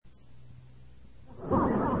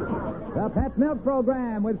The Pet Milk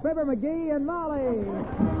Program with Fibber, MCGee, and Molly.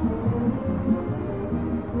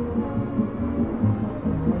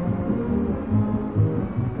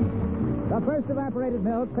 The first evaporated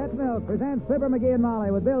milk, Pet Milk, presents Fibber, MCGee, and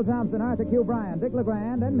Molly with Bill Thompson, Arthur Q. Bryan, Dick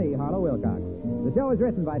LeGrand, and me, Harlow Wilcox. The show is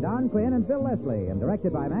written by Don Quinn and Phil Leslie and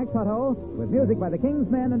directed by Max Hutto with music by the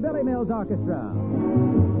King's Men and Billy Mills Orchestra.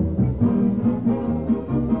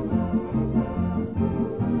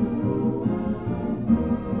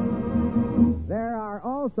 There are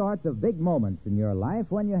all sorts of big moments in your life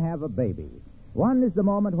when you have a baby. One is the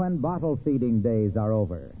moment when bottle feeding days are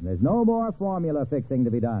over. There's no more formula fixing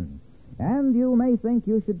to be done. And you may think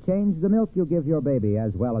you should change the milk you give your baby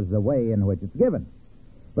as well as the way in which it's given.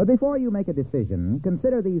 But before you make a decision,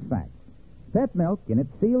 consider these facts. Pet milk in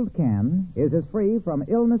its sealed can is as free from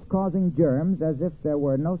illness-causing germs as if there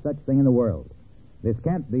were no such thing in the world. This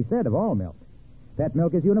can't be said of all milk. Pet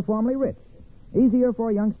milk is uniformly rich, easier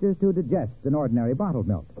for youngsters to digest than ordinary bottled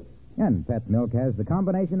milk. And pet milk has the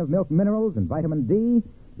combination of milk minerals and vitamin D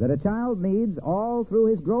that a child needs all through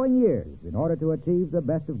his growing years in order to achieve the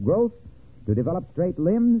best of growth, to develop straight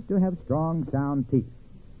limbs, to have strong, sound teeth.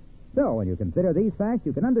 So, when you consider these facts,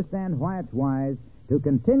 you can understand why it's wise to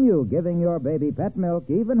continue giving your baby pet milk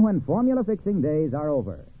even when formula-fixing days are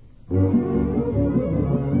over.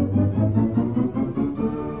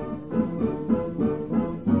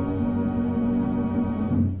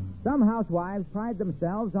 Some housewives pride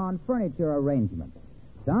themselves on furniture arrangement.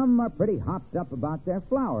 Some are pretty hopped up about their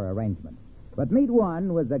flower arrangement. But meet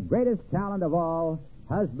one with the greatest talent of all,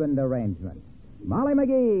 husband arrangement. Molly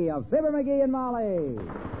McGee of Fibber, MCGee, and Molly.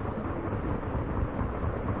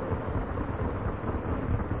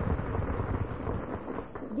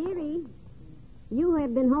 Dearie, you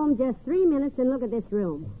have been home just 3 minutes and look at this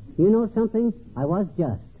room. You know something? I was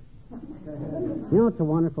just. You know, it's a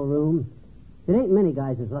wonderful room. It ain't many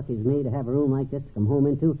guys as lucky as me to have a room like this to come home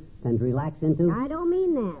into and to relax into. I don't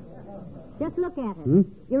mean that. Just look at it.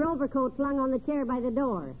 Your overcoat flung on the chair by the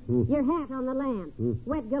door. Your hat on the lamp.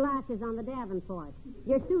 Wet galoshes on the Davenport.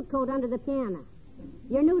 Your suit coat under the piano.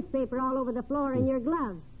 Your newspaper all over the floor and your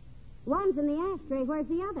gloves. One's in the ashtray. Where's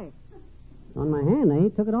the other? On my hand. I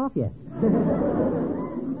ain't took it off yet.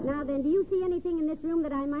 Now then, do you see anything in this room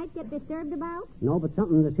that I might get disturbed about? No, but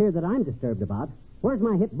something that's here that I'm disturbed about. Where's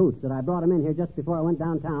my hip boots that I brought them in here just before I went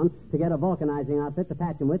downtown to get a vulcanizing outfit to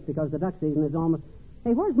patch them with because the duck season is almost...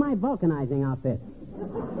 Hey, where's my vulcanizing outfit?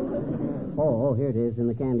 Oh, here it is in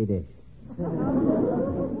the candy dish.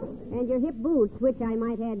 And your hip boots, which I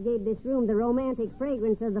might add gave this room the romantic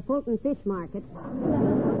fragrance of the Fulton Fish Market.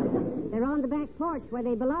 They're on the back porch where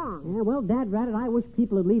they belong. Yeah, well, Dad Ratted, I wish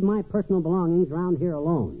people would leave my personal belongings around here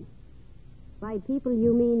alone. By people,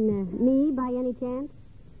 you mean me, by any chance?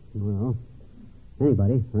 Well,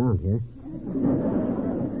 anybody around here.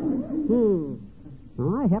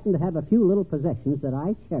 Well, I happen to have a few little possessions that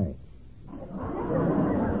I cherish.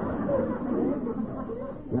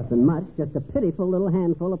 Nothing much, just a pitiful little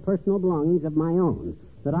handful of personal belongings of my own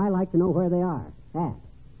that I like to know where they are, at.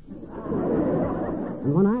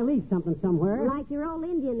 And when I leave something somewhere... Like your old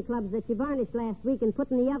Indian clubs that you varnished last week and put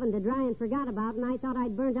in the oven to dry and forgot about, and I thought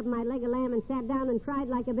I'd burned up my leg of lamb and sat down and cried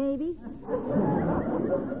like a baby?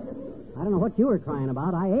 I don't know what you were crying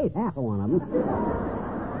about. I ate half of one of them.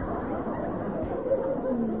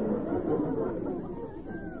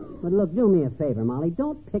 But look, do me a favor, Molly.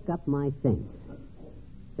 Don't pick up my things.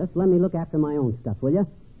 Just let me look after my own stuff, will you?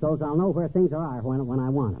 So I'll know where things are when I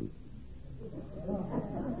want them.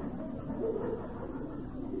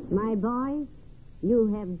 My boy,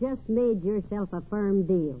 you have just made yourself a firm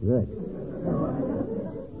deal. Good.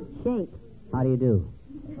 Shake. How do you do?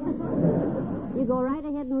 You go right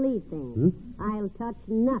ahead and leave things. I'll touch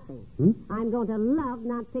nothing. I'm going to love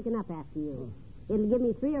not picking up after you. It'll give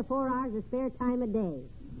me 3 or 4 hours of spare time a day.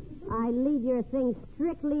 I leave your things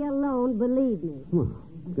strictly alone, believe me. Well,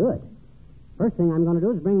 good. First thing I'm going to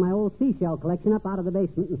do is bring my old seashell collection up out of the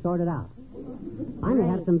basement and sort it out. I may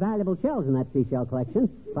have some valuable shells in that seashell collection,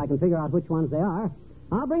 if I can figure out which ones they are.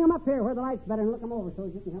 I'll bring them up here where the light's better and look them over so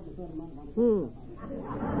you can help me sort them out.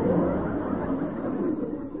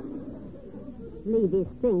 Leave his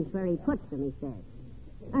things where he puts them, he says.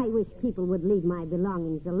 I wish people would leave my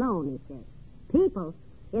belongings alone, he says. People?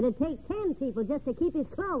 It'd take 10 people just to keep his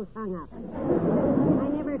clothes hung up. I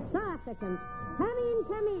never saw such a... Come in,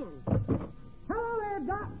 come in. Hello there,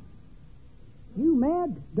 Doc. You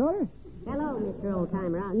mad, daughter? Hello, Mr.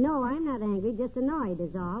 Oldtimer. No, I'm not angry, just annoyed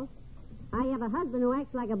is all. I have a husband who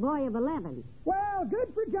acts like a boy of 11. Well,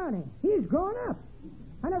 good for Johnny. He's grown up.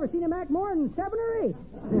 I never seen him act more than 7 or 8.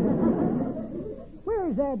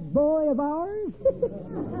 Where's that boy of ours?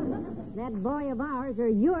 That boy of ours, or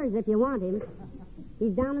yours if you want him,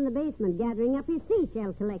 he's down in the basement gathering up his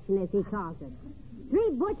seashell collection, as he calls it.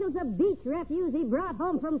 3 bushels of beach refuse he brought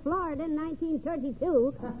home from Florida in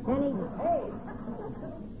 1932, and he...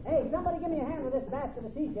 Hey, somebody give me a hand with this basket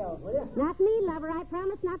of seashells, will you? Not me, lover. I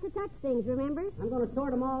promised not to touch things, remember? I'm going to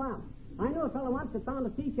sort them all out. I knew a fellow once that found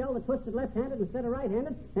a seashell that twisted left-handed instead of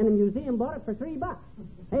right-handed, and the museum bought it for $3.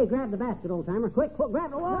 Hey, grab the basket, old-timer. Quick,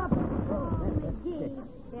 grab it. Oh, MCGee.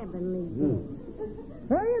 Heavenly day.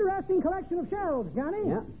 Very interesting collection of shells, Johnny.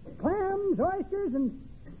 Yeah. Clams, oysters, and...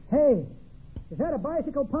 Hey, is that a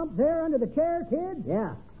bicycle pump there under the chair, kid?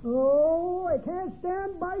 Yeah. Oh, I can't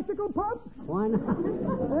stand bicycle pumps. Why not?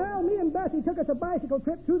 Well, me and Bessie took us a bicycle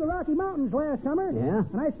trip through the Rocky Mountains last summer. Yeah?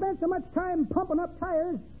 And I spent so much time pumping up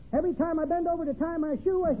tires, every time I bend over to tie my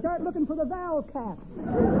shoe, I start looking for the valve cap.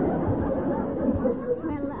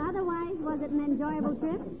 Well, otherwise, was it an enjoyable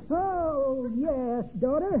trip? Oh, yes,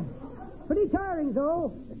 daughter. Pretty tiring,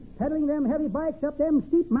 though. Pedaling them heavy bikes up them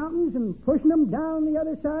steep mountains and pushing them down the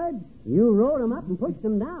other side. You rode them up and pushed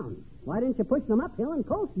them down. Why didn't you push them uphill and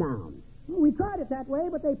coast down? We tried it that way,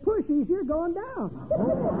 but they push easier going down.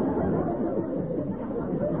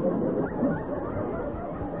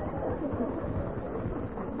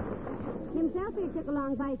 Himself, he took a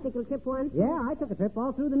long bicycle trip once. Yeah, I took a trip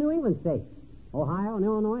all through the New England states. Ohio and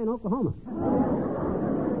Illinois and Oklahoma.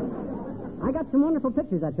 I got some wonderful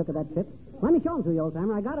pictures I took of that trip. Let me show them to you,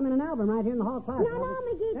 old-timer. I got them in an album right here in the hall class. No,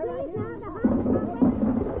 McGee, They're right please, here. now, the house is not ready.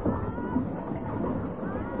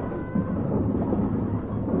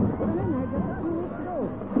 Put them in there just a few weeks ago.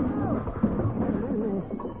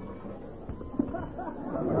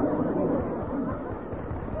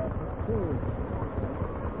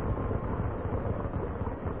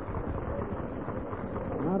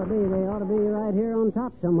 They ought to be right here on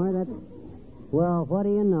top somewhere. That's... Well, what do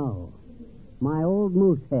you know? My old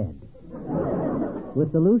moose head.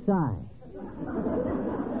 With the loose eye.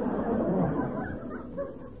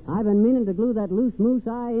 I've been meaning to glue that loose moose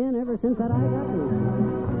eye in ever since that eye got loose.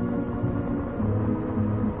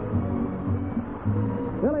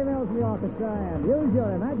 Billy Mills in the orchestra, and use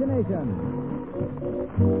your imagination.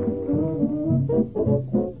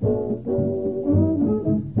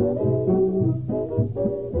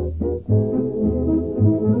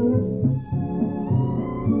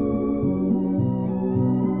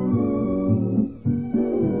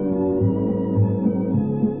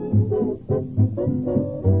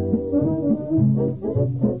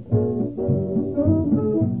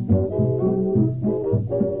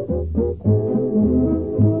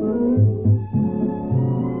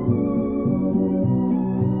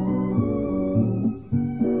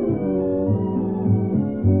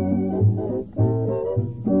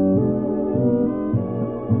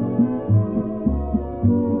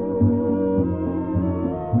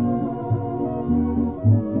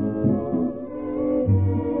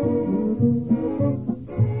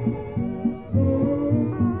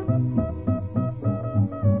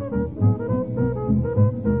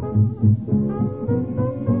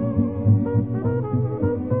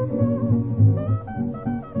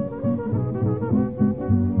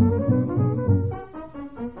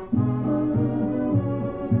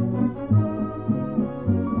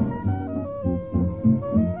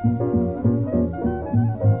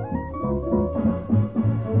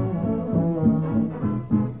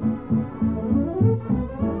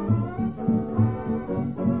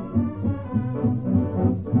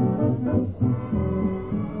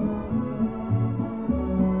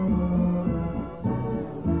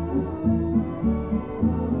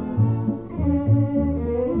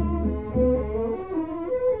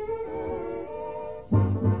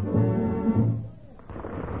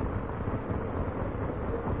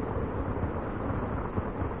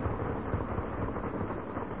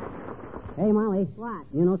 Hey, Molly. What?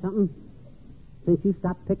 You know something? Since you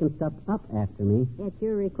stopped picking stuff up after me... That's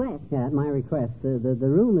your request. Yeah, at my request. The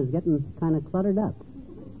room is getting kind of cluttered up.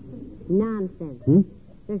 Nonsense. Hmm?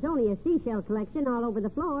 There's only a seashell collection all over the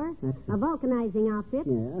floor, a vulcanizing outfit,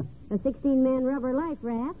 Yeah. a 16-man rubber life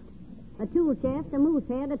raft, a tool chest, a moose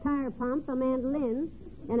head, a tire pump, a mandolin,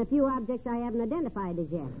 and a few objects I haven't identified as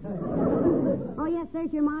yet. Oh, yes,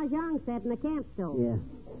 there's your mahjong set and the camp stove. Yeah.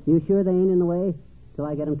 You sure they ain't in the way till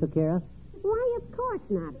I get them took care of? Why, of course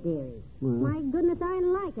not, dearie. Well. My goodness, I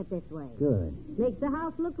like it this way. Good. Makes the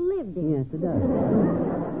house look lived in. Yes, it does.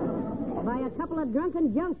 By a couple of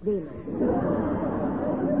drunken junk dealers.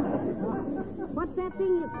 What's that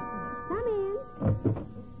thing? Come in.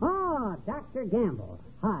 Oh, Dr. Gamble.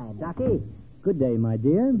 Hi, Docky. Good day, my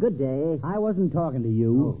dear. Good day. I wasn't talking to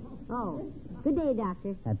you. Oh, good day,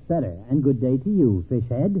 Doctor. That's better. And good day to you,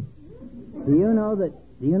 Fishhead. Do you know that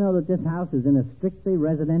Do you know that this house is in a strictly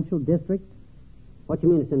residential district? What you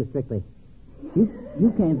mean it's in a strictly?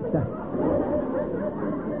 You can't start...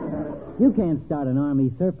 You can't start an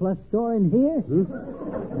army surplus store in here.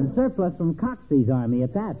 And surplus from Coxey's army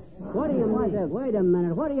at that. What do you mean? Wait a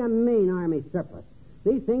minute. What do you mean, army surplus?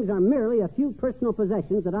 These things are merely a few personal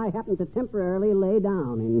possessions that I happen to temporarily lay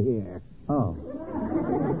down in here. Oh.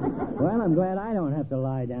 Well, I'm glad I don't have to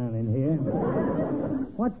lie down in here.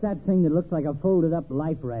 What's that thing that looks like a folded-up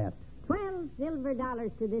life raft? $12 silver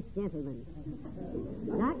to this gentleman.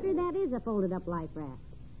 Doctor, that is a folded-up life raft.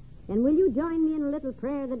 And will you join me in a little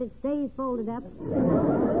prayer that it stays folded up?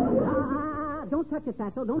 Don't touch it,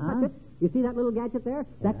 Fatso. Don't touch it. You see that little gadget there?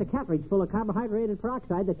 That's a cartridge full of carbohydrated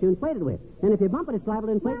peroxide that you inflated with. And if you bump it, it's liable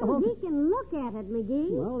to inflate the whole... He can look at it,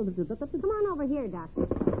 McGee. Well, come on over here, Doctor.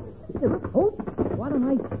 Oh, what am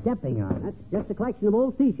I stepping on? That's just a collection of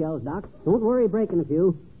old seashells, Doc. Don't worry breaking a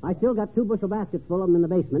few. I still got 2 bushel baskets full of them in the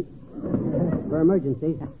basement. For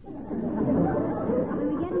emergencies. When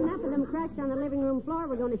we get enough of them crushed on the living room floor,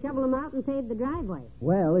 we're going to shovel them out and pave the driveway.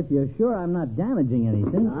 Well, if you're sure I'm not damaging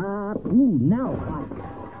anything... Ooh, now what?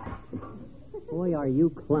 Boy, are you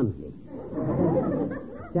clumsy.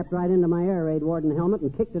 Stepped right into my air raid warden helmet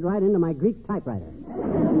and kicked it right into my Greek typewriter.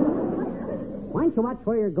 Why don't you watch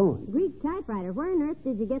where you're going? Greek typewriter. Where on earth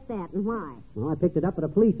did you get that and why? Well, I picked it up at a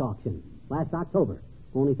police auction last October.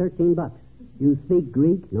 Only $13. You speak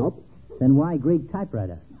Greek? Nope. Then why Greek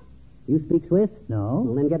typewriter? You speak Swiss? No.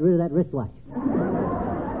 Well, then get rid of that wristwatch.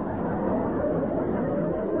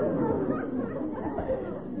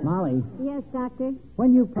 Molly. Yes, Doctor?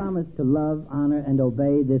 When you promised to love, honor, and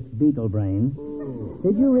obey this beetle brain,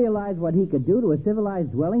 did you realize what he could do to a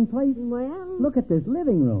civilized dwelling place? Well... Look at this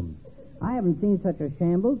living room. I haven't seen such a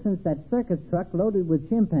shambles since that circus truck loaded with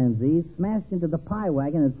chimpanzees smashed into the pie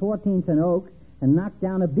wagon at 14th and Oak and knocked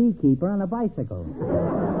down a beekeeper on a bicycle.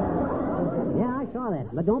 Yeah, I saw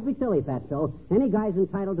that. But don't be silly, Fatso. Any guy's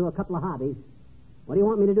entitled to a couple of hobbies. What do you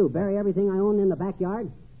want me to do, bury everything I own in the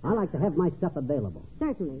backyard? I like to have my stuff available.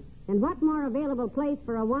 Certainly. And what more available place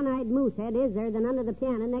for a one-eyed moose head is there than under the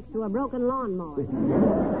piano next to a broken lawnmower?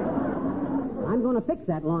 I'm going to fix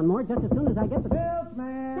that lawnmower just as soon as I get the...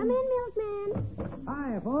 Milkman! Come in, Milkman.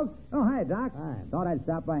 Hi, folks. Oh, hi, Doc. Hi. Thought I'd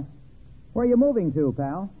stop by. Where are you moving to,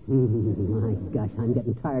 pal? My gosh, I'm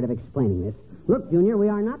getting tired of explaining this. Look, Junior, we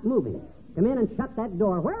are not moving. Come in and shut that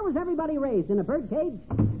door. Where was everybody raised? In a birdcage?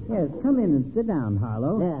 Yes, come in and sit down,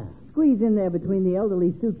 Harlow. Yeah. Squeeze in there between the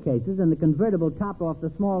elderly suitcases and the convertible top off the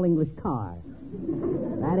small English car.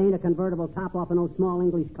 That ain't a convertible top off of no small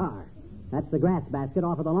English car. That's the grass basket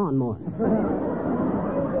off of the lawnmower.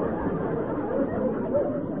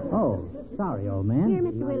 Oh, sorry, old man. Here,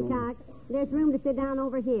 Mr. Wilcox. There's room to sit down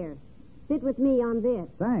over here. Sit with me on this.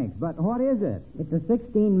 Thanks, but what is it? It's a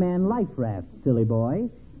 16-man life raft, silly boy.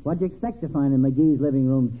 What'd you expect to find in McGee's living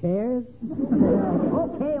room? Chairs?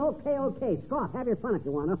 Okay. Scott, have your fun if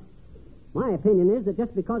you want to. My opinion is that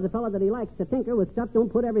just because a fellow that he likes to tinker with stuff don't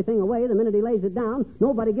put everything away the minute he lays it down,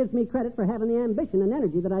 nobody gives me credit for having the ambition and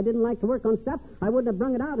energy that I didn't like to work on stuff I wouldn't have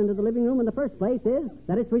brung it out into the living room in the first place is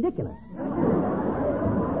that it's ridiculous.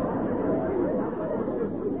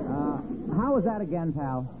 How was that again,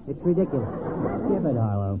 pal? It's ridiculous. Give it,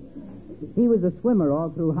 Harlow. He was a swimmer all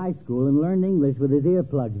through high school and learned English with his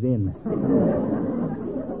earplugs in.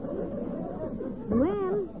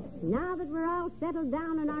 Well, now that we're all settled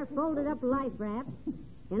down in our folded-up life rafts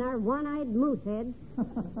and our one-eyed moose heads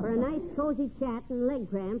for a nice cozy chat and leg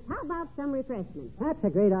cramps, how about some refreshments? That's a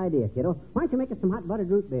great idea, kiddo. Why don't you make us some hot buttered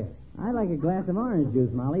root beer? I'd like a glass of orange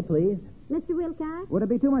juice, Molly, please. Mr. Wilcox? Would it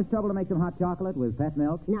be too much trouble to make some hot chocolate with pet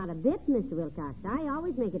milk? Not a bit, Mr. Wilcox. I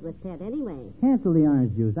always make it with pet anyway. Cancel the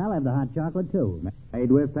orange juice. I'll have the hot chocolate, too. Made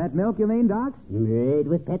with pet milk, you mean, Doc? Made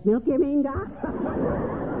with pet milk, you mean, Doc?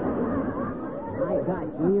 My gosh,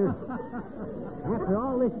 Junior. After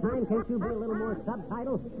all this time, can't you be a little more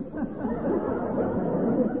subtitle?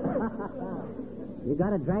 You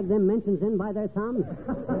gotta drag them mentions in by their thumbs?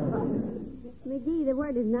 McGee, the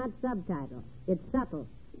word is not subtitle. It's subtle.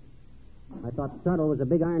 I thought subtle was a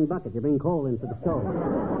big iron bucket you bring coal into the stove.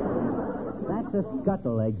 That's a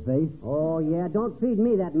scuttle, Eggface. Oh, yeah, don't feed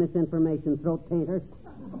me that misinformation, throat tainter.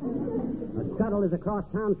 A scuttle is a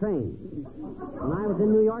cross-town train. When I was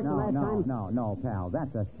in New York the last time... No, pal.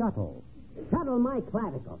 That's a shuttle. Shuttle my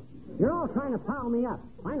clavicle. You're all trying to foul me up.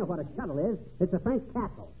 I know what a shuttle is. It's a French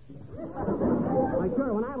castle. Why,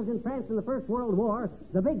 sure, when I was in France in the First World War,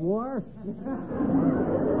 the big war, when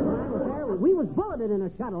I was there, we was bulleted in a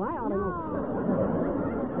shuttle. I ought to know.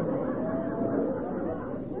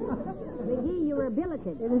 McGee, you were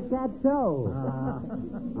billeted. Is that so?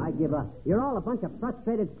 I give up. You're all a bunch of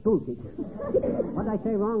frustrated school teachers. What did I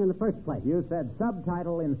say wrong in the first place? You said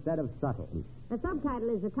subtitle instead of subtle. The subtitle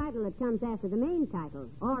is the title that comes after the main title.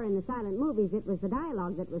 Or in the silent movies, it was the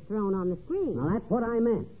dialogue that was thrown on the screen. Now, that's what I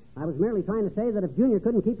meant. I was merely trying to say that if Junior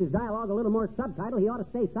couldn't keep his dialogue a little more subtitle, he ought to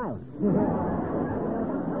stay silent.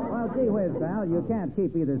 Well, gee whiz, pal, you can't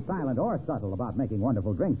keep either silent or subtle about making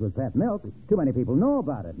wonderful drinks with pet milk. Too many people know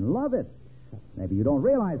about it and love it. Maybe you don't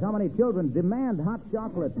realize how many children demand hot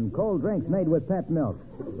chocolate and cold drinks made with pet milk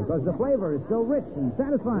because the flavor is so rich and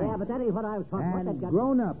satisfying. Yeah, but that ain't what I was talking about. And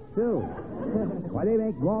grown-ups, too. Why, they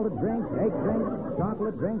make malted drinks, egg drinks,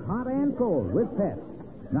 chocolate drinks, hot and cold, with pets.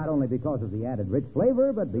 Not only because of the added rich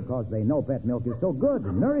flavor, but because they know pet milk is so good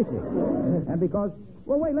and nourishing. And because...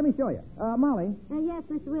 Well, wait, let me show you. Molly. Yes,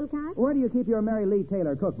 Mr. Wilcox? Where do you keep your Mary Lee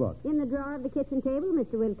Taylor cookbook? In the drawer of the kitchen table,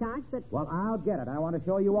 Mr. Wilcox, but... Well, I'll get it. I want to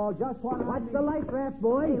show you all just what... Watch the light, Raft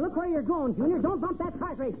boy. Hey, look where you're going, Junior. Don't bump that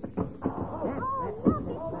cart race. Oh, look,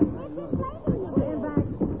 it's inflating again. Stand back.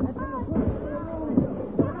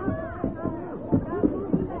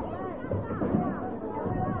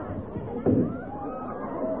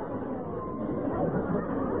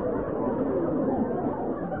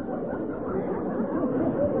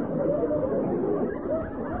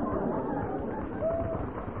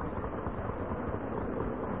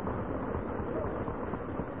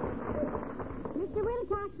 Mr.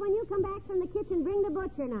 Wilcox, when you come back from the kitchen, bring the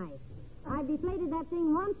butcher knife. I've deflated that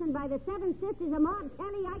thing once, and by the Seven Sisters of Maud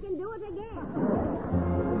Kelly, I can do it again.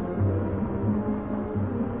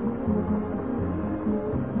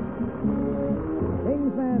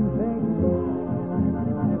 Kingsman sing.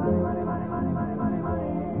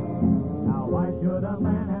 Now why should a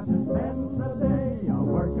man have to spend the day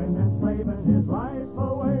working and slaving his life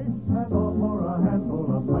away, and all for a handful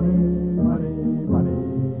of money, money, money?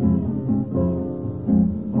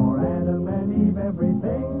 For Adam and Eve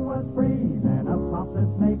everything was free, then up popped the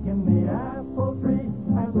snake in the apple tree,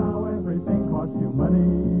 and now everything costs you money,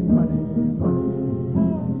 money, money.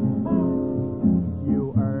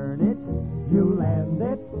 You earn it, you lend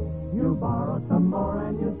it, you borrow some more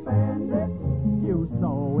and you spend it, you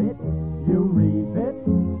sow it, you reap it,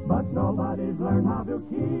 but nobody's learned how to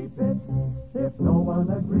keep it. If no one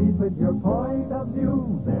agrees with your point of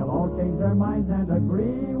view, they'll all change their minds and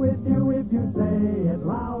agree with you if you say it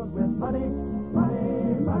loud with money,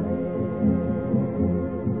 money, money.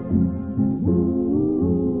 Ooh,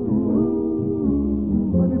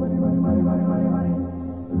 money, money, money, money, money, money, money.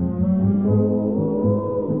 Ooh,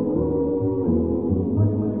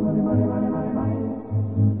 money, money, money, money, money, money, money.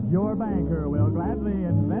 Your banker will gladly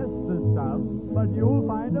invest the stuff, but you'll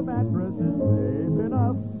find a mattress is safe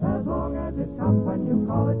enough as long as it comes when you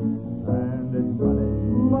call it, and it's money,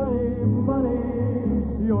 money, money.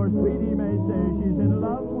 Your sweetie may say she's in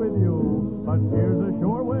love with you, but here's a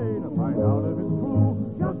sure way to find out if it's true.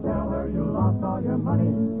 Just tell her you lost all your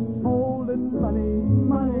money, holding money,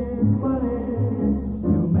 money, money.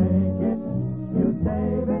 You make it, you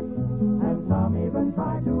save it, and some even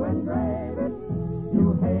try to engrave it.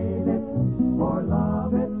 You hate it or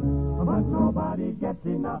love it, but nobody gets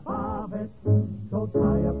enough of it. So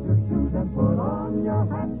tie up your shoes and put on your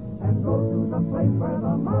hat and go to the place where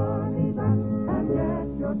the money's at and get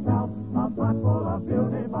yourself a pot full of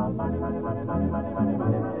beautiful money, money, money, money, money, money,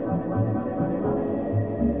 money, money, money, money, money, money, money.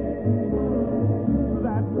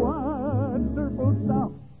 That wonderful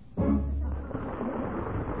stuff.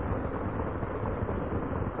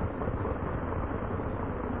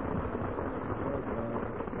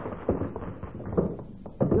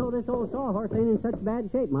 You know, this old sawhorse ain't in such bad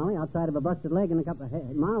shape, Molly, outside of a busted leg and a couple of...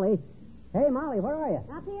 Hey, Molly. Hey, Molly, where are you?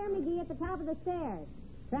 Up here, McGee, at the top of the stairs.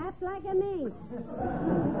 Trapped like a mink.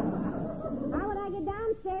 How would I get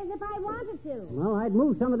downstairs if I wanted to? Well, I'd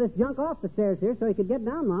move some of this junk off the stairs here so he could get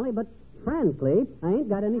down, Molly, but frankly, I ain't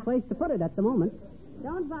got any place to put it at the moment.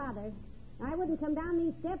 Don't bother. I wouldn't come down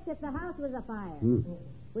these steps if the house was afire.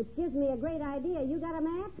 Which gives me a great idea. You got a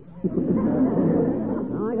map?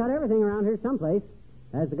 Well, I got everything around here someplace.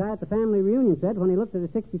 As the guy at the family reunion said when he looked at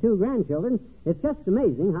his 62 grandchildren, it's just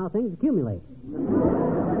amazing how things accumulate.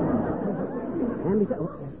 And besides,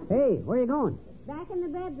 hey, where are you going? Back in the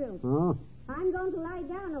bedroom. Oh. I'm going to lie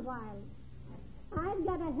down a while. I've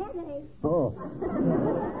got a headache. Oh.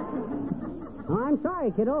 Oh, I'm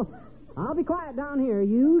sorry, kiddo. I'll be quiet down here.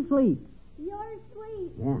 You sleep. You're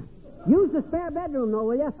sweet. Yeah. Use the spare bedroom, though,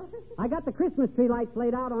 will you? I got the Christmas tree lights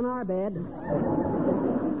laid out on our bed.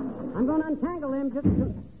 I'm going to untangle them just...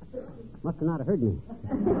 Must have not heard me.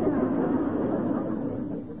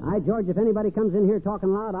 Hi, George, if anybody comes in here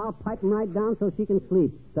talking loud, I'll pipe them right down so she can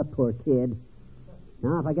sleep. The poor kid.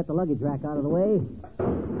 Now, if I get the luggage rack out of the way,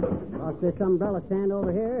 toss this umbrella stand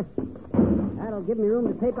over here. That'll give me room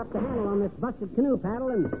to tape up the handle on this busted canoe paddle,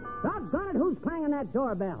 and doggone it, who's clanging that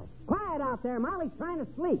doorbell? Quiet out there. Molly's trying to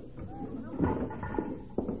sleep.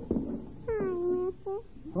 Hi, mister.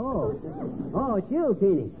 Oh, it's you,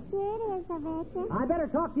 Teeny. Here it is, I betcha. I better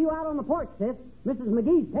talk to you out on the porch, sis. Mrs.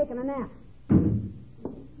 McGee's taking a nap.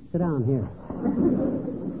 Sit down here.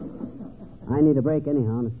 I need a break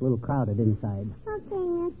anyhow, and it's a little crowded inside. Okay,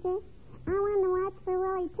 mister. I want to watch for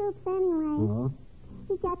Willie Toops anyway. Oh?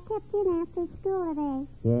 He got kept in after school today.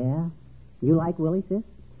 Yeah? You like Willie, sis?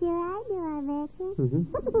 Sure I do, I betcha. Mm-hmm.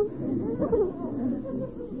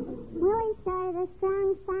 Willie started a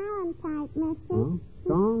strong silent type, mister. Oh?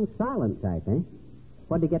 Strong, silent type, eh?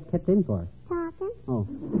 What'd he get kept in for? Talking. Oh.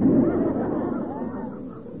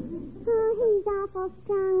 Oh, he's awful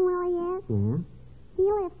strong, Willie is. Yeah? He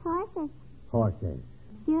lifts horses. Horses.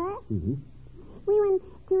 Sure. Mm-hmm. We went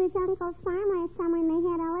to his uncle's farm last summer, and they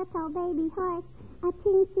had a little baby horse, a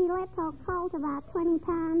teensy little colt about 20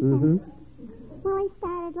 pounds. Mm-hmm. And Willie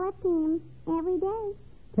started lifting him every day.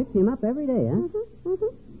 Picked him up every day, huh?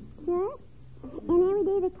 Sure. And every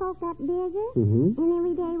day the colt got bigger. Mm-hmm. And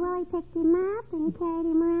every day Willie picked him up and carried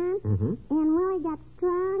him around. Uh-huh. And Willie got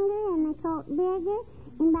stronger and the colt bigger.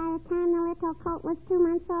 And by the time the little colt was 2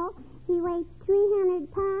 months old, he weighed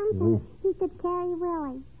 300 pounds and he could carry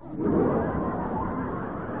Willie.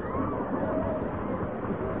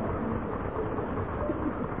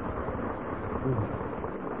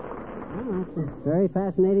 Well, that's a very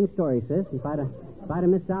fascinating story, sis. If I'd have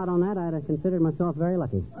missed out on that, I'd have considered myself very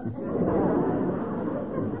lucky.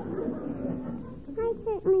 I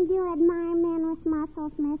certainly do admire men with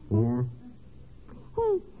muscles, mister. Yeah?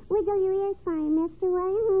 Hey, wiggle your ears for me, mister,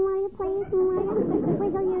 will you, please? Will you?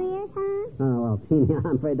 Wiggle your ears, huh? Oh, well, Teeny,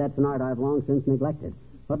 I'm afraid that's an art I've long since neglected.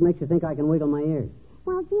 What makes you think I can wiggle my ears?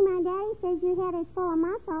 Well, gee, my daddy says your head is full of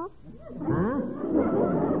muscles. Huh?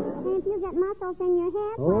 And if you get muscles in your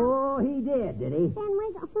head, Oh, he did he? then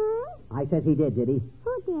wiggle. I says he did he?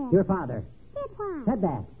 Who did? Your father. Did what? Said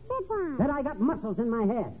that. Did what? Said I got muscles in my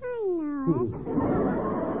head. I know it.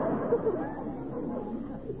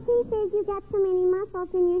 He says you got so many muscles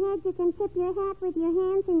in your head you can tip your hat with your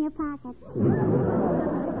hands in your pockets.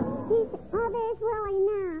 Oh, there's Willie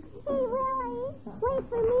now. Hey, Willie, wait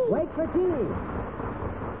for me. Wait for Teeny.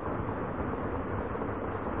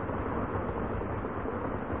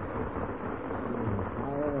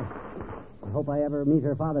 I hope I ever meet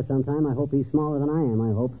her father sometime. I hope he's smaller than I am,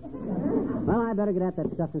 I hope. Well, I better get at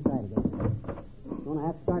that stuff inside again. Gonna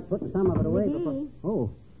have to start putting some of it away before...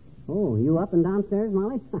 Oh, you up and downstairs,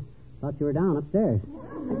 Molly? Thought you were down upstairs.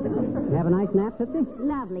 You have a nice nap, Tootsie?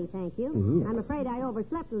 Lovely, thank you. Mm-hmm. I'm afraid I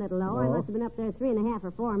overslept a little, though. I must have been up there 3.5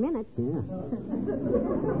 or 4 minutes. Yeah.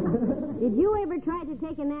 Did you ever try to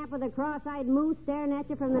take a nap with a cross-eyed moose staring at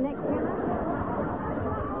you from the next pillow?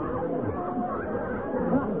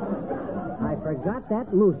 I forgot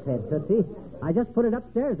that moose head, Tootsie. I just put it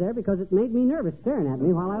upstairs there because it made me nervous staring at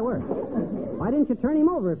me while I worked. Why didn't you turn him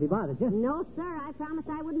over if he bothered you? No, sir. I promised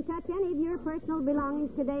I wouldn't touch any of your personal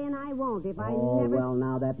belongings today, and I won't if I Oh, never... well,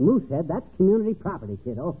 now, that moose head, that's community property,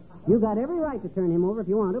 kiddo. You got every right to turn him over if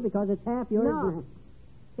you want to because it's half yours. No.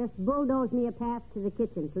 Just bulldoze me a path to the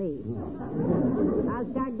kitchen, please. I'll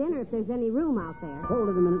start dinner if there's any room out there. Hold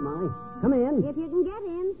it a minute, Molly. Come in. If you can get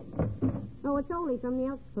in. Oh, it's Ole from the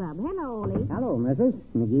Elks Club. Hello, Ole. Hello, Mrs.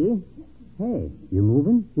 McGee. Hey, you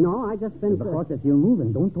moving? No, I just been... Because if you're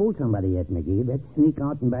moving, don't told somebody yet, McGee. Let's sneak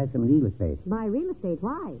out and buy some real estate. Buy real estate?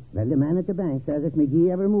 Why? Well, the man at the bank says if McGee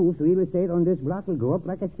ever moves, real estate on this block will go up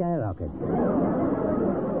like a skyrocket.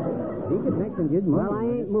 He could make some good money. Well, I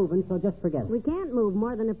ain't moving, so just forget it. We can't move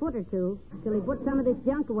more than a foot or two till he puts some of this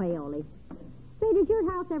junk away, Ole. Say, does your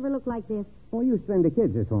house ever look like this? Oh, you spend the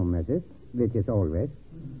kids at home, Mrs. Which is always.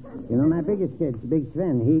 You know, my biggest kid, Big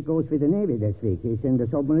Sven, he goes with the Navy this week. He's in the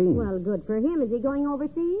submarine. Well, good for him. Is he going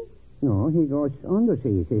overseas? No, he goes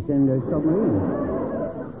underseas. He's in the submarine.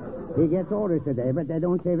 He gets orders today, but they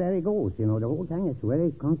don't say where he goes. You know, the whole thing is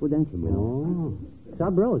very confidential, you know. Oh.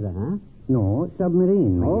 Sub Rosa, huh? No,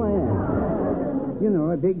 submarine. Oh, yeah. You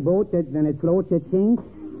know, a big boat that when it floats, it sinks.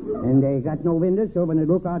 And they got no windows, so when the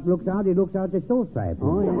lookout looks out, he looks out the stovepipe.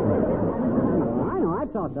 Oh, yeah. I know. I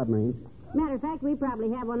saw submarines. Matter of fact, we probably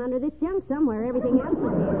have one under this junk somewhere. Everything else is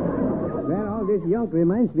here. Well, all this junk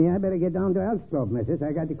reminds me I better get down to Elks Club, Mrs.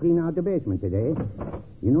 I got to clean out the basement today.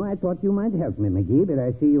 You know, I thought you might help me, McGee, but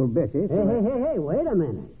I see you're busy. Hey, wait a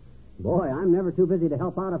minute. Boy, I'm never too busy to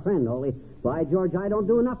help out a friend, Ole. By George, I don't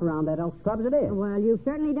do enough around that Elks Club as it is. Well, you've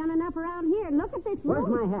certainly done enough around here. look at this Where's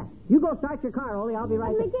room. my hat? You go start your car, Ole. I'll be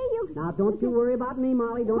right back. McGee, you... Now, don't you worry about me,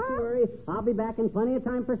 Molly. Don't you worry. I'll be back in plenty of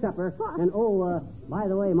time for supper. What? And, by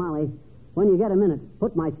the way, Molly, when you get a minute,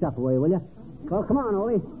 put my stuff away, will you? Well, come on,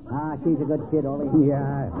 Ole. Ah, she's a good kid, Ole.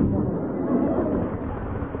 Yeah.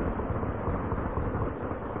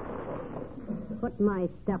 Put my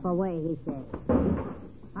stuff away, he said.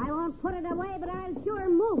 I won't put it away, but I'll sure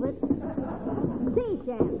move it.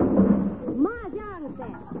 Seashell. Mahjong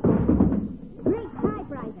set. Greek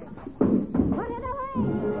typewriter. Put it away.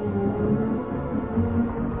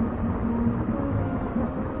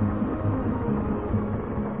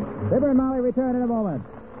 Fibber and Molly return in a moment.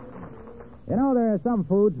 You know, there are some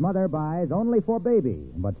foods Mother buys only for baby,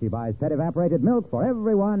 but she buys pet evaporated milk for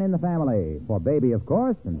everyone in the family. For baby, of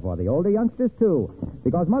course, and for the older youngsters, too.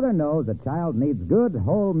 Because Mother knows a child needs good,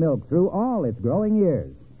 whole milk through all its growing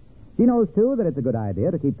years. She knows, too, that it's a good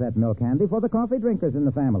idea to keep Pet milk handy for the coffee drinkers in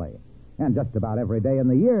the family. And just about every day in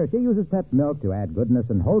the year, she uses Pet milk to add goodness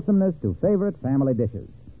and wholesomeness to favorite family dishes.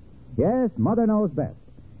 Yes, Mother knows best.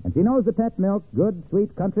 And she knows that Pet milk, good,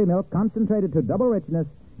 sweet country milk, concentrated to double richness,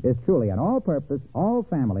 is truly an all-purpose,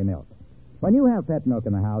 all-family milk. When you have Pet milk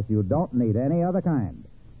in the house, you don't need any other kind.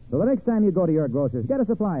 So the next time you go to your grocer's, get a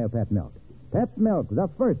supply of Pet milk. Pet milk, the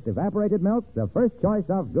first evaporated milk, the first choice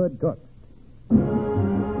of good cooks. Well,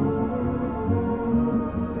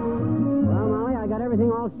 Molly, I got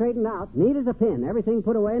everything all straightened out. Neat as a pin. Everything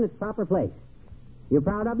put away in its proper place. You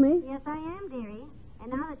proud of me? Yes, I am, dearie. And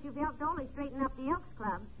now that you've helped Ole straighten up the Elks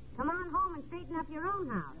Club, come on home and straighten up your own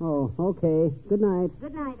house. Oh, okay. Good night.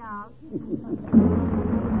 Good night, all.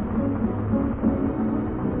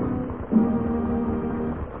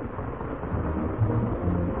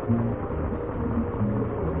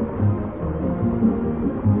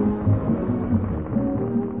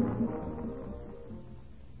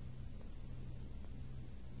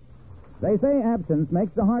 They say absence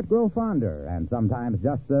makes the heart grow fonder, and sometimes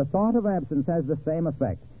just the thought of absence has the same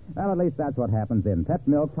effect. Well, at least that's what happens in Pet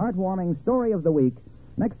Milk's heartwarming Story of the Week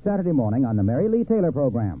next Saturday morning on the Mary Lee Taylor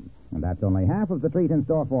program. And that's only half of the treat in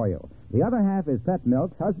store for you. The other half is Pet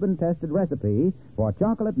Milk's husband-tested recipe for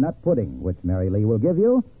chocolate nut pudding, which Mary Lee will give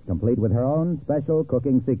you, complete with her own special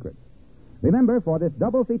cooking secrets. Remember, for this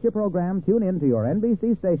double feature program, tune in to your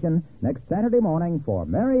NBC station next Saturday morning for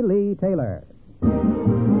Mary Lee Taylor.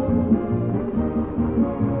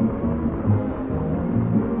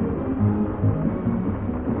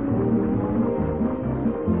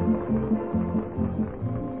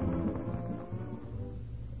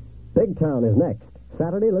 Big Town is next.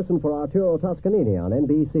 Saturday, listen for Arturo Toscanini on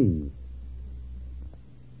NBC.